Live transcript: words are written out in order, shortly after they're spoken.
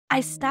I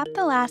snapped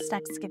the last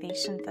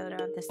excavation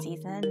photo of the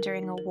season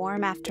during a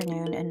warm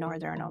afternoon in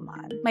northern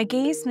Oman. My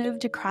gaze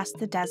moved across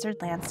the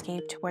desert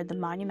landscape toward the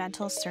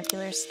monumental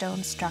circular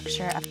stone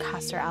structure of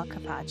Qasr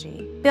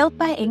al-Khafaj. Built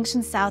by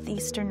ancient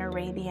Southeastern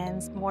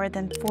Arabians more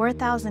than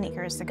 4,000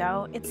 years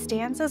ago, it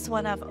stands as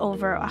one of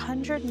over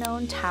 100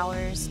 known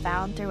towers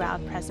found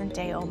throughout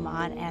present-day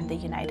Oman and the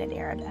United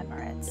Arab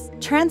Emirates.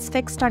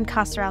 Transfixed on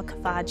Qasr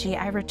al-Khafaj,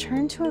 I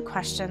returned to a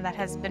question that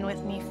has been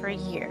with me for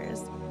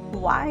years.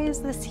 Why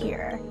is this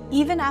here?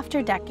 Even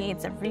after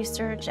decades of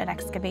research and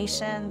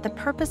excavation, the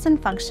purpose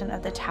and function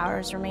of the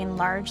towers remain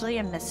largely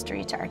a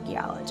mystery to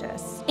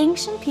archaeologists.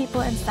 Ancient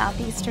people in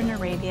southeastern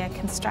Arabia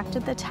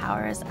constructed the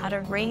towers out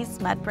of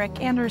raised mud brick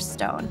and/or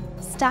stone,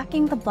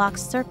 stacking the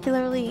blocks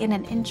circularly in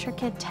an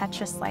intricate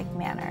Tetris-like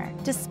manner.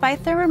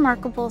 Despite their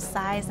remarkable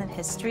size and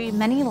history,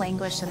 many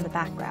languish in the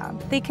background.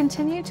 They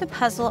continue to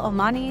puzzle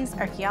Omanis,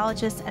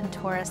 archaeologists, and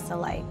tourists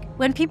alike.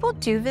 When people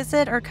do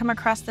visit or come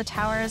across the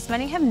towers,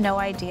 many have no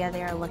idea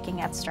they are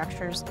looking at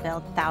structures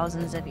built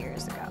thousands of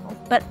years ago.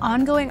 But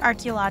ongoing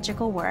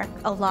archaeological work,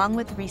 along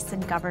with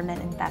recent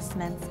government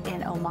investments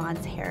in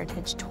Oman's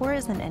heritage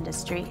tourism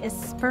industry, is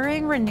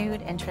spurring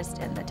renewed interest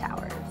in the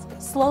towers.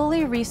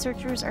 Slowly,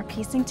 researchers are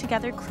piecing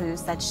together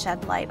clues that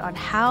shed light on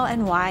how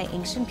and why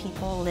ancient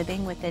people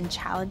living within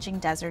challenging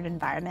desert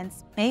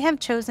environments may have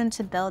chosen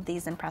to build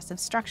these impressive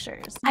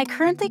structures. I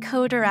currently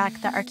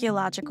co-direct the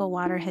Archaeological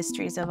Water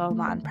Histories of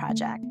Oman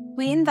project.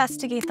 We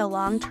investigate the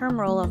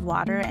long-term role of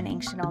water in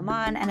ancient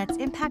Oman and its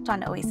impact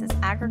on oasis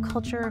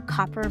agriculture,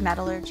 copper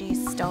metallurgy,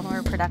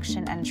 stoneware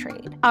production, and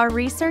trade. Our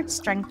research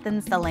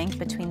strengthens the link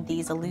between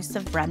these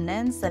elusive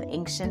remnants of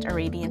ancient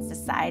Arabian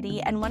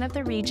society and one of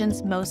the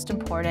region's most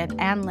important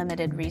and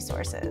limited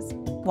resources: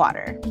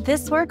 water.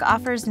 This work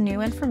offers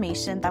new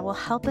information that will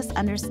help us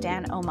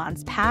understand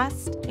Oman's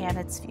past and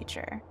its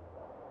future.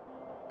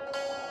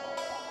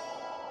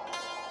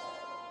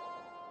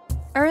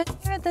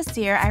 Earlier this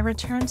year, I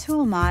returned to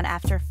Oman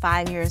after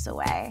 5 years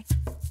away.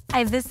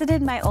 I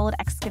visited my old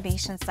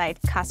excavation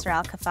site, Qasr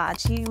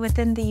al-Khafaj,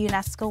 within the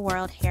UNESCO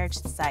World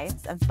Heritage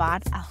Sites of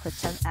Bat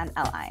Archaeological and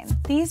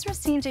al-Ayn. These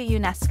received a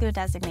UNESCO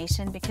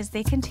designation because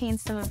they contain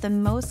some of the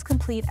most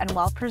complete and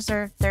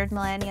well-preserved 3rd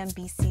millennium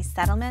BC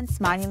settlements,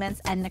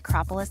 monuments, and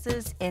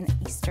necropolises in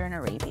Eastern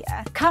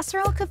Arabia. Qasr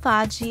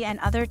al-Khafaj and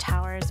other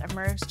towers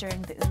emerged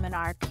during the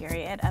an-Nar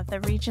period of the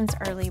region's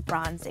early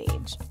Bronze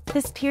Age.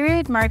 This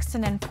period marks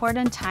an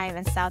important time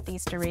in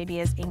Southeast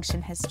Arabia's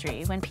ancient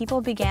history, when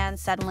people began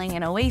settling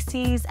in oases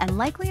and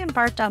likely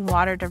embarked on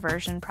water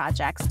diversion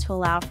projects to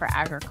allow for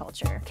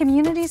agriculture.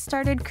 Communities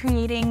started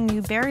creating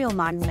new burial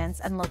monuments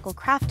and local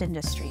craft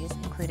industries,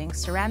 including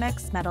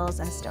ceramics, metals,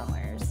 and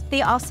stonewares.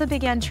 They also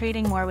began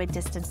trading more with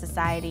distant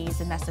societies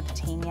in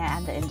Mesopotamia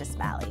and the Indus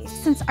Valley.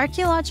 Since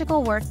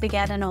archaeological work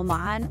began in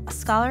Oman,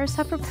 scholars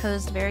have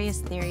proposed various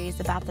theories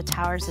about the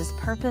towers'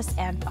 purpose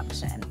and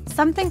function.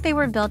 Some think they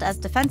were built as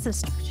defensive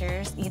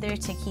structures, either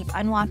to keep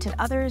unwanted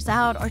others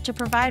out or to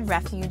provide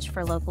refuge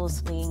for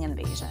locals fleeing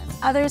invasion.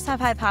 Others have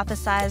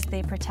hypothesized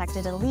they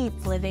protected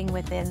elites living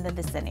within the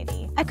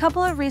vicinity. A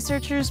couple of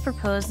researchers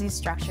proposed these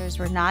structures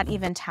were not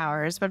even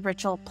towers, but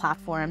ritual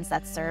platforms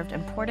that served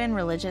important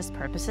religious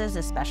purposes,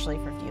 especially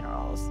for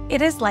funerals.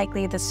 It is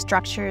likely the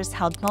structures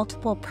held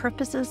multiple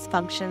purposes,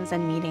 functions,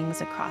 and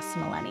meanings across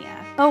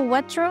millennia. But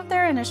what drove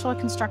their initial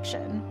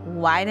construction?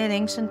 Why did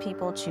ancient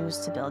people choose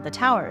to build the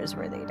towers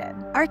where they did?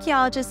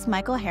 Archaeologist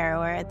Michael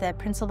Harrower, the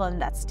principal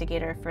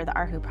investigator for the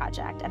Arhu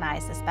project, and I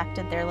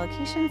suspected their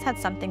locations had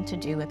something to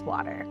do with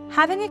water.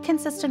 Having a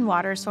consistent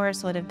water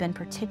source would have been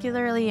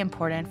particularly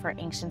important for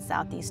ancient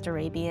Southeast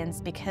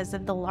Arabians because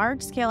of the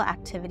large-scale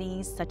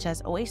activities such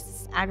as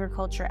oasis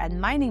agriculture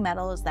and mining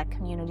metals that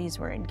communities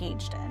were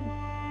engaged in.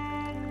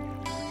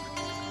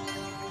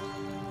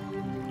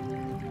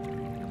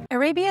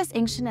 Arabia's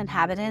ancient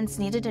inhabitants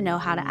needed to know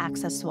how to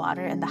access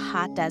water in the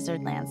hot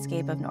desert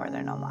landscape of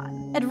northern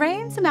Oman. It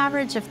rains an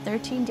average of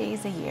 13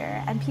 days a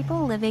year, and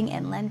people living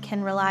inland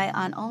can rely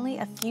on only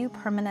a few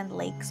permanent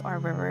lakes or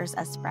rivers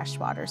as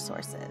freshwater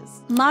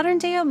sources.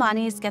 Modern-day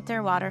Omanis get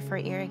their water for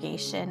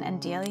irrigation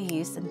and daily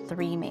use in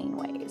 3 main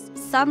ways.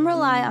 Some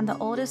rely on the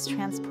oldest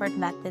transport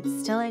method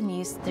still in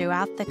use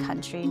throughout the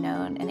country,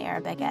 known in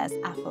Arabic as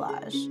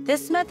affalage.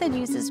 This method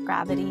uses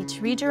gravity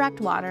to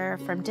redirect water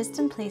from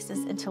distant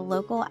places into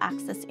local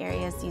access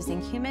areas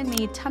using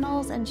human-made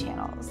tunnels and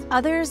channels.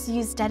 Others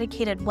use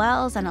dedicated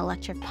wells and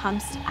electric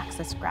pumps to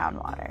access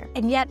groundwater.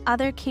 In yet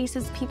other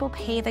cases, people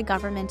pay the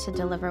government to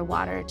deliver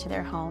water to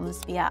their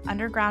homes via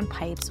underground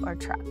pipes or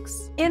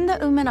trucks. In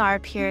the an-Nar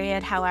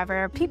period,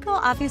 however, people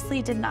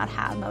obviously did not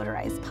have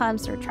motorized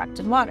pumps or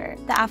trucked-in water.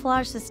 The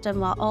affalage system,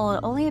 while old,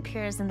 only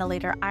appears in the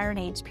later Iron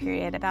Age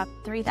period about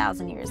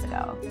 3,000 years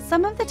ago.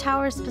 Some of the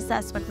towers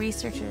possess what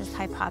researchers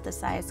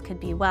hypothesized could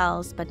be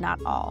wells, but not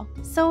all.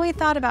 So we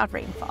thought about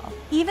rainfall. rainfall.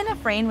 Even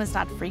if rain was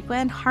not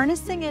frequent,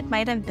 harnessing it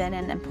might have been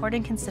an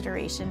important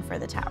consideration for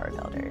the tower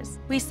builders.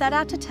 We set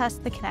out to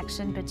test the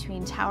connection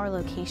between tower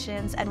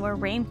locations and where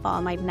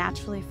rainfall might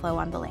naturally flow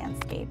on the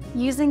landscape.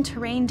 Using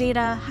terrain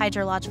data,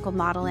 hydrological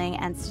modeling,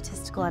 and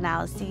statistical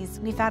analyses,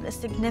 we found a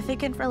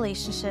significant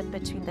relationship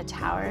between the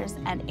towers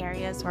and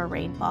areas where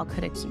rainfall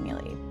could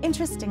accumulate.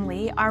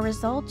 Interestingly, our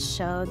results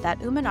showed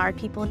that an-Nar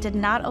people did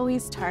not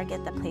always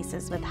target the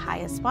places with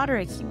highest water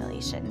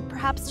accumulation,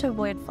 perhaps to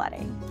avoid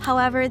flooding.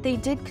 However, they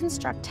did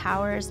construct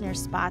towers near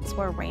spots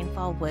where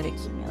rainfall would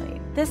accumulate.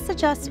 This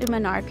suggests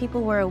an-Nar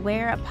people were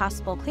aware of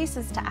possible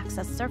places to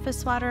access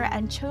surface water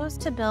and chose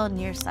to build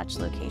near such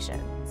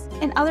locations.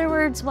 In other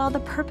words, while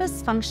the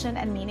purpose, function,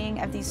 and meaning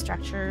of these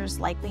structures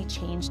likely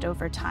changed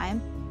over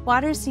time,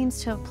 water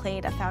seems to have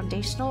played a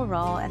foundational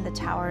role in the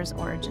tower's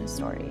origin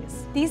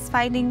stories. These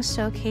findings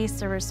showcase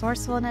the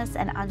resourcefulness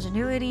and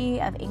ingenuity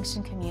of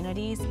ancient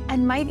communities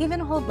and might even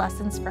hold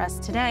lessons for us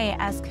today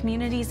as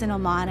communities in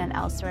Oman and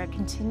elsewhere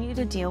continue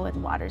to deal with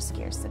water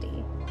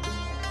scarcity.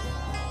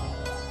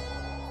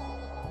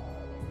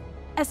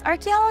 As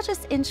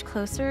archaeologists inch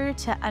closer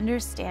to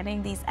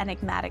understanding these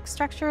enigmatic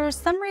structures,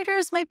 some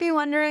readers might be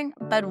wondering,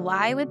 but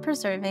why would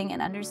preserving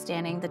and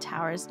understanding the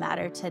towers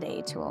matter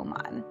today to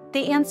Oman?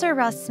 The answer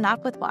rests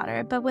not with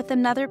water, but with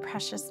another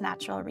precious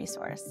natural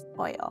resource,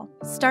 oil.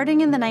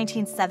 Starting in the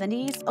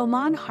 1970s,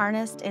 Oman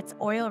harnessed its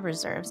oil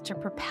reserves to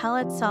propel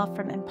itself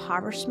from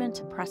impoverishment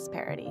to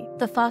prosperity.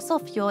 The fossil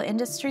fuel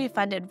industry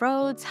funded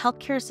roads,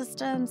 healthcare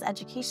systems,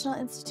 educational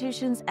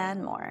institutions,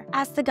 and more.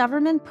 As the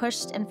government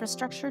pushed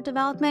infrastructure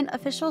development,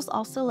 officials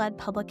also led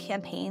public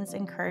campaigns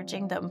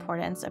encouraging the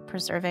importance of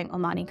preserving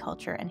Omani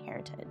culture and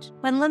heritage.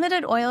 When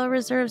limited oil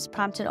reserves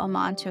prompted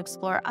Oman to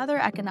explore other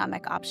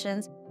economic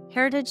options,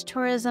 heritage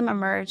tourism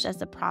emerged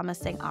as a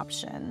promising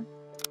option.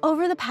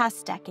 Over the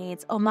past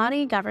decades,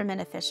 Omani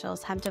government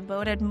officials have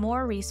devoted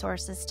more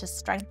resources to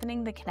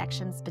strengthening the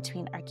connections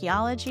between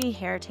archaeology,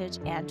 heritage,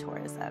 and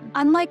tourism.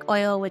 Unlike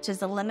oil, which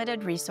is a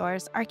limited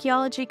resource,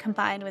 archaeology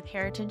combined with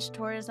heritage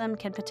tourism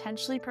can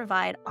potentially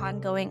provide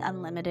ongoing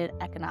unlimited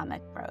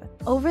economic growth.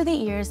 Over the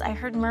years, I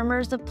heard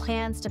murmurs of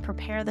plans to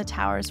prepare the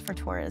towers for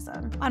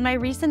tourism. On my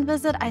recent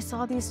visit, I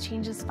saw these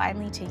changes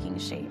finally taking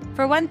shape.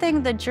 For one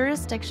thing, the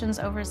jurisdictions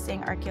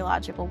overseeing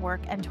archaeological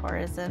work and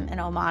tourism in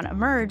Oman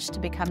emerged to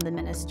become the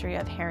Ministry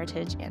of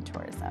Heritage and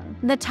Tourism.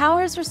 The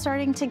towers are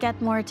starting to get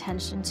more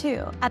attention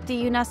too. At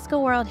the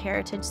UNESCO World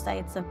Heritage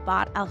Sites of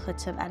Bat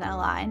Archaeological Project and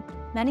al-Ayn,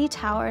 many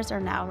towers are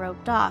now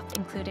roped off,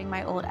 including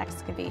my old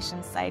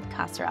excavation site,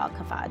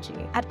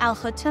 al-Khutm. At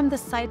al-Khutm, the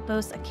site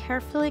boasts a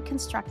carefully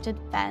constructed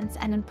fence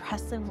and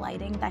impressive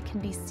lighting that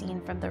can be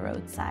seen from the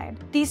roadside.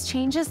 These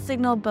changes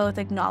signal both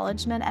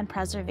acknowledgement and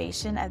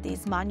preservation of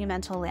these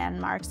monumental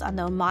landmarks on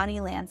the Omani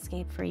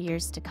landscape for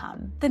years to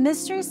come. The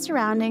mystery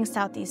surrounding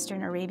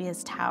Southeastern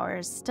Arabia's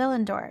towers still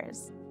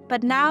endures.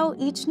 But now,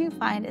 each new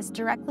find is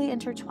directly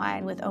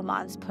intertwined with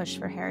Oman's push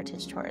for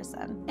heritage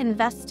tourism.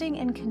 Investing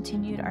in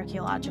continued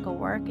archaeological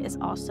work is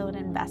also an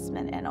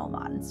investment in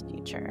Oman's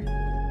future.